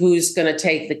around who's going to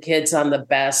take the kids on the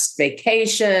best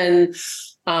vacation.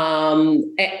 And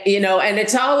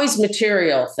it's always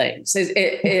material things.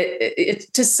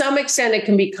 To some extent, it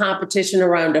can be competition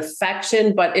around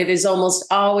affection, but it is almost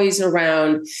always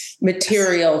around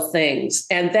material things.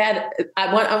 And that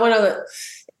I want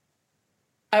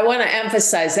to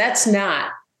emphasize that's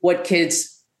not what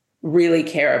kids really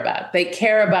care about. They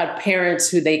care about parents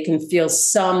who they can feel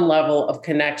some level of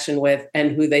connection with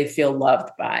and who they feel loved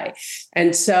by.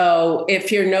 And so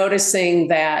if you're noticing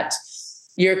that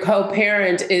your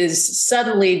co-parent is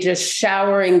suddenly just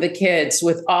showering the kids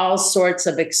with all sorts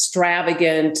of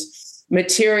extravagant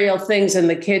material things and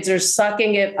the kids are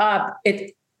sucking it up,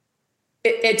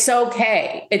 it's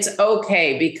okay. It's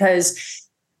okay, because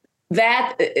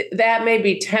that may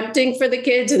be tempting for the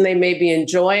kids and they may be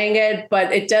enjoying it,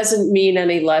 but it doesn't mean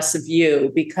any less of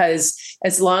you, because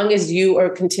as long as you are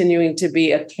continuing to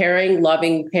be a caring,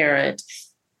 loving parent,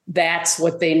 that's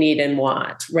what they need and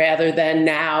want, rather than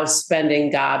now spending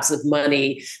gobs of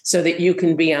money so that you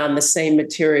can be on the same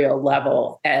material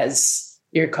level as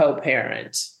your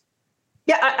co-parent.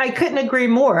 Yeah, I couldn't agree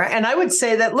more. And I would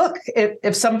say that, look,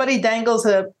 if somebody dangles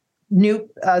a new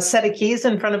set of keys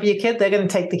in front of your kid, they're going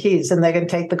to take the keys and they're going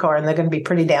to take the car and they're going to be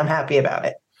pretty damn happy about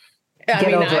it. I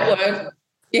would.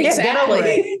 Exactly. Yeah, get over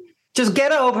it. Just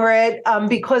get over it.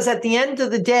 Because at the end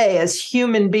of the day, as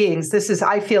human beings,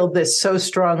 I feel this so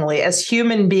strongly, as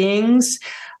human beings,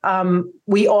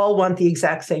 we all want the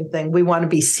exact same thing. We want to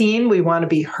be seen. We want to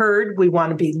be heard. We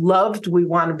want to be loved. We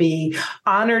want to be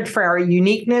honored for our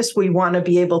uniqueness. We want to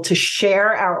be able to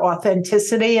share our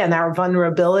authenticity and our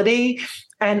vulnerability.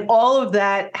 And all of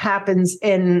that happens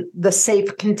in the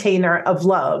safe container of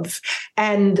love.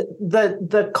 And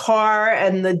the car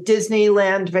and the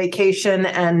Disneyland vacation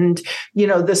and,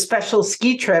 the special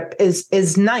ski trip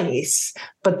is nice,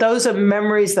 but those are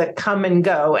memories that come and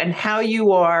go. And how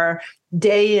you are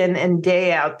day in and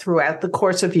day out throughout the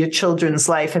course of your children's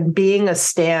life and being a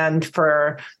stand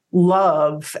for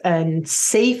love and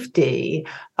safety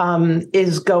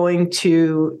is going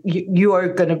to, you are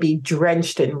going to be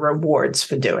drenched in rewards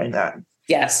for doing that.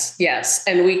 Yes.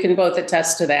 And we can both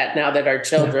attest to that now that our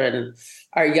children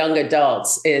are young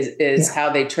adults, is how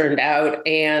they turned out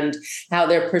and how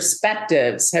their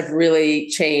perspectives have really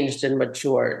changed and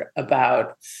matured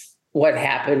about what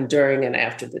happened during and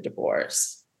after the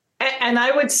divorce. And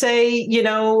I would say,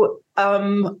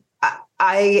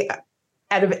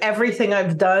 out of everything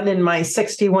I've done in my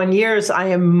 61 years, I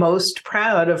am most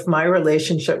proud of my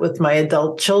relationship with my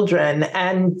adult children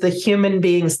and the human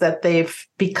beings that they've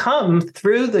become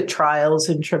through the trials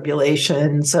and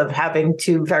tribulations of having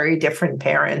two very different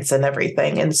parents and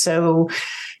everything. And so,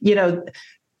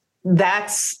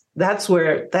 that's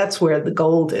where the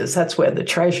gold is. That's where the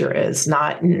treasure is,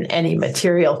 not in any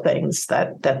material things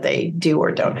that they do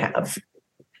or don't have.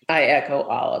 I echo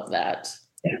all of that.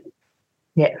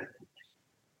 Yeah.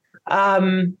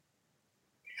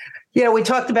 We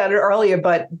talked about it earlier,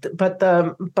 but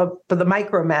the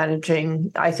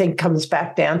micromanaging, I think, comes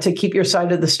back down to keep your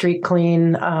side of the street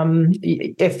clean.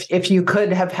 If you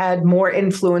could have had more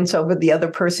influence over the other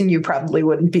person, you probably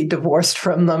wouldn't be divorced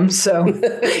from them. So, let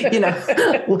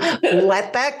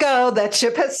that go. That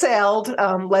ship has sailed.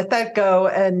 Let that go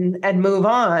and move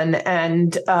on.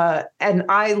 And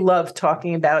I love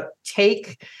talking about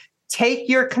take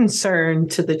your concern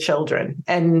to the children.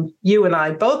 And you and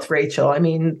I both, Rachel,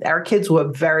 our kids were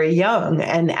very young.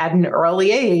 And at an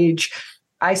early age,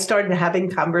 I started having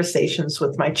conversations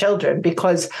with my children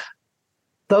because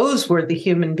those were the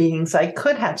human beings I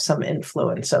could have some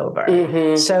influence over.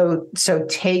 Mm-hmm. So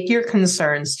take your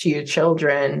concerns to your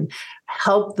children,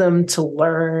 help them to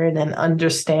learn and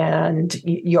understand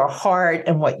your heart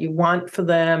and what you want for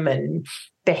them and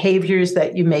behaviors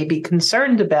that you may be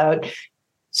concerned about.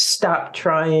 Stop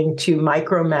trying to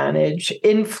micromanage,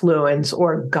 influence,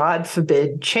 or God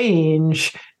forbid,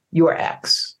 change your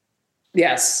ex.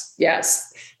 Yes.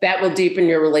 That will deepen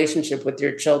your relationship with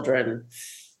your children.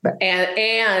 Right.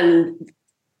 And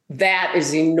that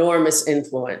is enormous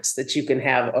influence that you can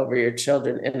have over your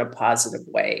children in a positive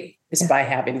way, is by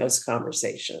having those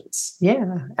conversations.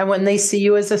 Yeah. And when they see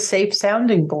you as a safe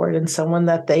sounding board and someone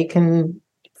that they can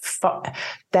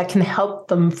that can help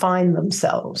them find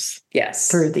themselves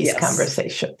through these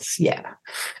conversations. Yeah.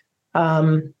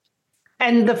 And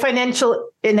the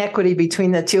financial inequity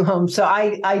between the two homes. So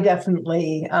I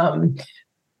definitely,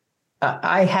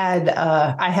 I had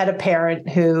a parent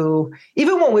who,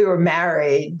 even when we were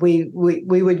married, we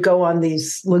would go on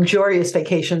these luxurious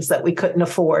vacations that we couldn't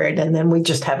afford. And then we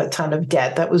just have a ton of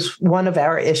debt. That was one of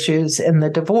our issues in the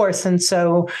divorce. And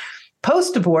so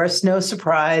post-divorce, no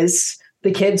surprise,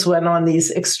 the kids went on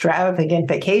these extravagant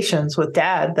vacations with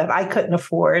dad that I couldn't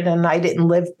afford, and I didn't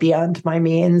live beyond my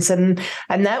means. And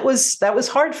that was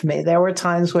hard for me. There were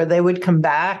times where they would come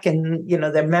back and,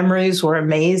 their memories were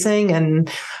amazing. And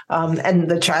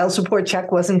the child support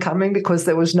check wasn't coming because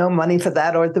there was no money for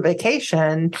that or the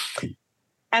vacation.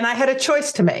 And I had a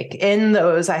choice to make And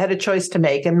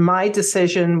my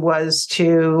decision was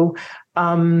to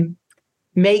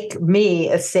make me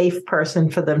a safe person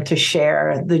for them to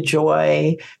share the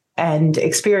joy and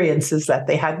experiences that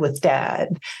they had with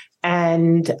dad.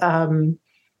 And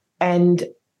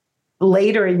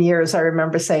later in years, I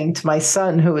remember saying to my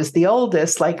son, who was the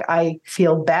oldest, like, I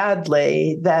feel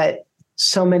badly that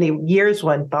so many years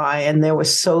went by and there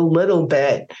was so little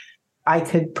bit I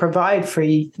could provide for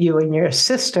you and your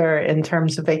sister in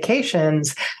terms of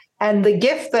vacations. And the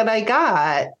gift that I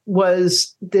got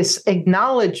was this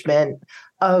acknowledgement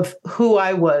of who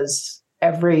I was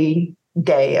every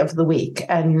day of the week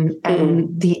and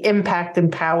the impact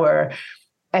and power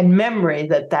and memory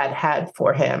that had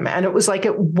for him. And it was like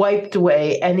it wiped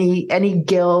away any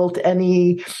guilt,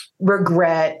 any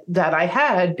regret that I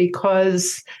had,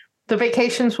 because the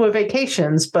vacations were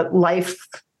vacations, but life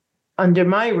under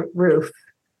my roof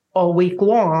all week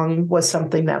long was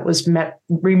something that was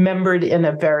remembered in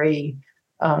a very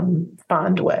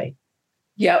fond way.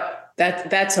 Yep.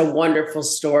 That's a wonderful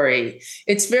story.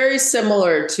 It's very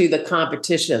similar to the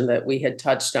competition that we had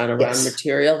touched on around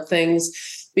material things,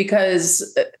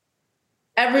 because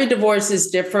every divorce is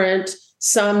different.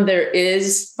 Some there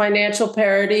is financial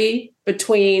parity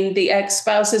between the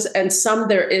ex-spouses, and some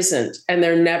there isn't, and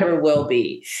there never will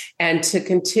be. And to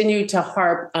continue to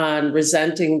harp on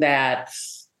resenting that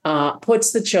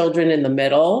puts the children in the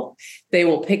middle. They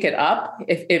will pick it up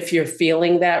if you're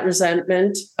feeling that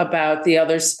resentment about the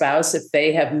other spouse, if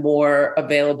they have more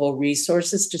available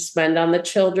resources to spend on the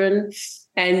children,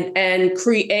 and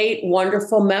create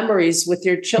wonderful memories with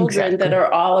your children that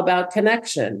are all about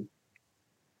connection.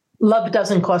 Love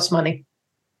doesn't cost money.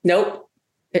 Nope.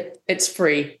 It's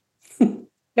free.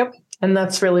 Yep. And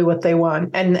that's really what they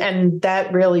want. And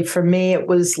that really, for me, it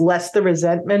was less the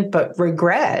resentment, but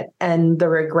regret. And the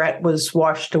regret was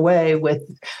washed away with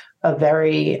a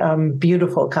very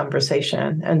beautiful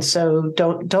conversation. And so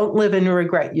don't live in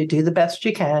regret. You do the best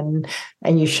you can,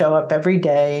 and you show up every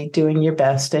day doing your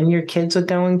best, and your kids are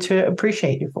going to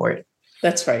appreciate you for it.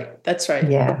 That's right. That's right.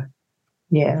 Yeah.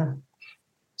 Yeah.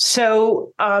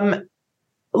 So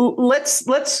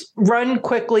let's run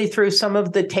quickly through some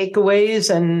of the takeaways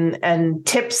and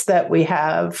tips that we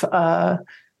have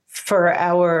for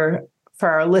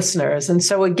our listeners. And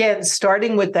so again,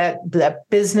 starting with that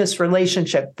business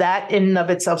relationship, that in and of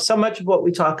itself, so much of what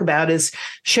we talk about is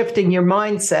shifting your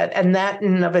mindset, and that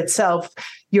in and of itself,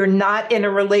 you're not in a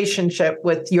relationship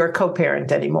with your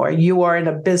co-parent anymore. You are in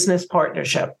a business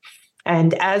partnership.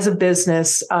 And as a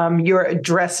business, you're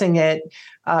addressing it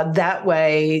that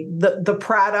way. The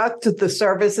product, the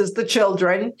services, the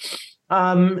children,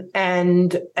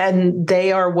 and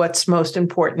they are what's most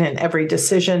important in every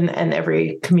decision and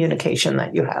every communication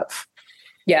that you have.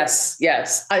 Yes,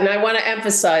 yes. And I want to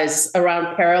emphasize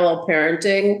around parallel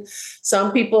parenting.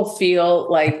 Some people feel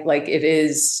like it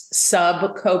is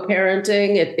sub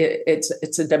co-parenting.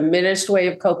 It's a diminished way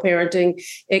of co-parenting.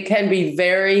 It can be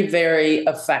very, very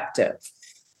effective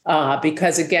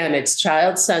because, again, it's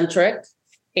child-centric,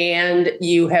 and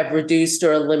you have reduced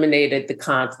or eliminated the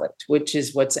conflict, which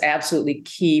is what's absolutely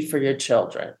key for your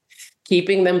children.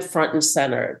 Keeping them front and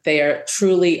center. They are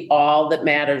truly all that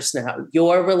matters now.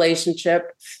 Your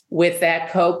relationship with that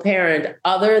co-parent,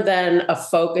 other than a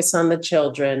focus on the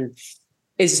children,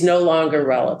 is no longer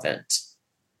relevant.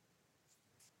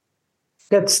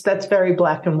 That's very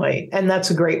black and white. And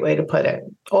that's a great way to put it.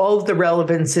 All of the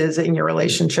relevance is in your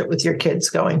relationship with your kids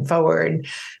going forward.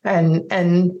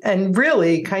 And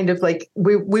really kind of like,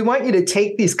 we want you to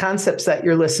take these concepts that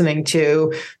you're listening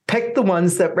to, pick the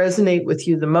ones that resonate with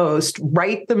you the most,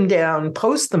 write them down,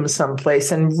 post them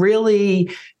someplace, and really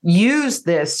use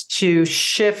this to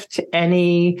shift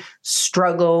any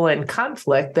struggle and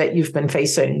conflict that you've been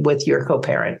facing with your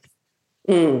co-parent.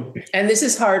 And this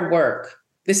is hard work.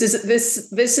 This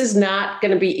is not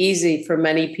going to be easy for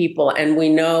many people. And we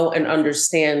know and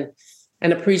understand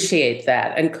and appreciate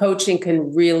that. And coaching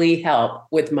can really help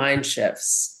with mind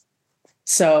shifts.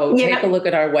 So take a look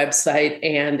at our website.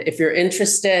 And if you're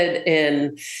interested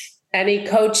in any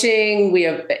coaching, we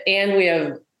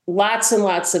have lots and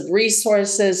lots of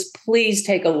resources. Please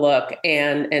take a look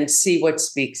and see what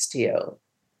speaks to you.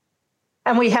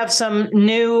 And we have some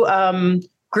new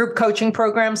group coaching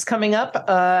programs coming up,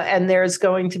 and there's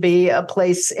going to be a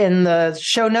place in the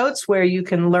show notes where you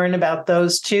can learn about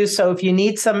those too. So if you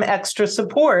need some extra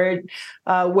support,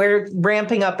 we're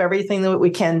ramping up everything that we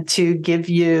can to give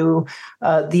you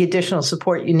the additional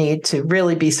support you need to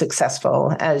really be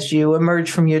successful as you emerge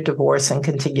from your divorce and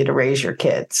continue to raise your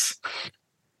kids.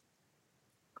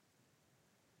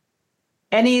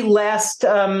 Any last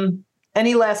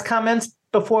comments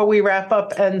before we wrap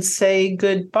up and say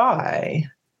goodbye?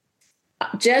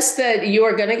 Just that you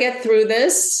are going to get through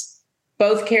this.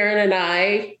 Both Karen and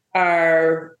I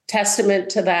are testament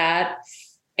to that.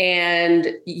 And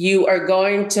you are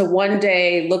going to one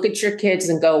day look at your kids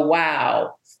and go,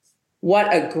 wow,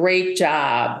 what a great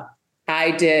job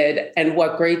I did and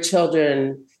what great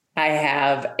children I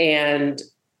have. And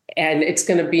it's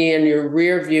going to be in your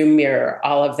rear view mirror,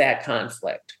 all of that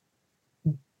conflict.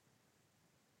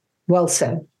 Well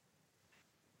said.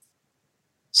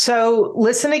 So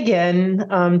listen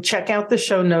again, check out the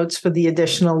show notes for the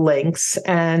additional links,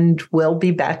 and we'll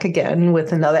be back again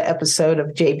with another episode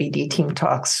of JBD Team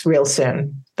Talks real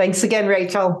soon. Thanks again,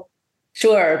 Rachel.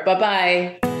 Sure.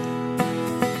 Bye-bye.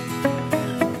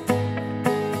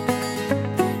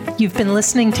 You've been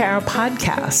listening to our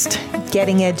podcast,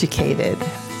 Getting Educated,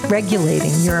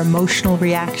 Regulating Your Emotional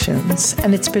Reactions,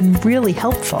 and it's been really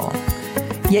helpful.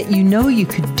 Yet you know you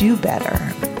could do better,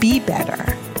 be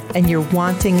better, and you're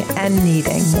wanting and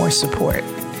needing more support.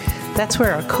 That's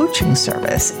where our coaching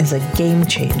service is a game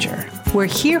changer. We're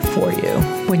here for you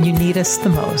when you need us the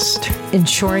most,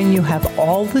 ensuring you have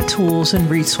all the tools and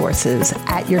resources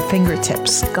at your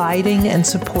fingertips, guiding and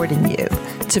supporting you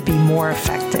to be more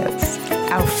effective.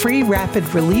 Our free rapid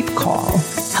relief call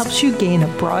helps you gain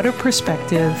a broader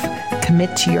perspective,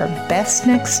 commit to your best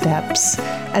next steps,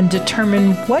 and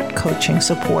determine what coaching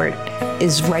support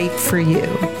is right for you.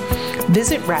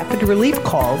 Visit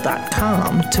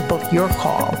rapidreliefcall.com to book your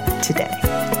call today.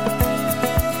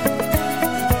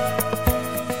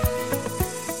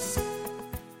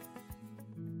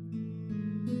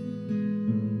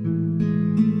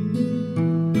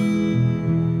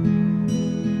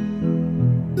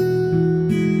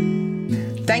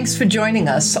 Thanks for joining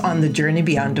us on the Journey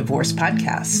Beyond Divorce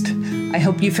podcast. I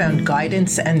hope you found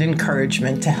guidance and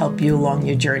encouragement to help you along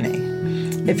your journey.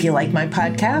 If you like my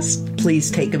podcast,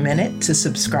 please take a minute to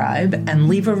subscribe and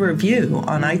leave a review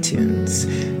on iTunes.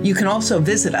 You can also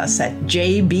visit us at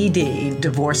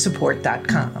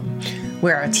jbddivorcesupport.com,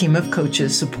 where our team of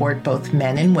coaches support both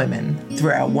men and women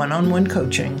through our one-on-one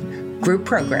coaching, group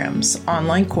programs,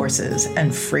 online courses,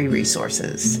 and free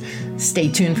resources.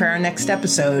 Stay tuned for our next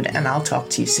episode, and I'll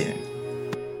talk to you soon.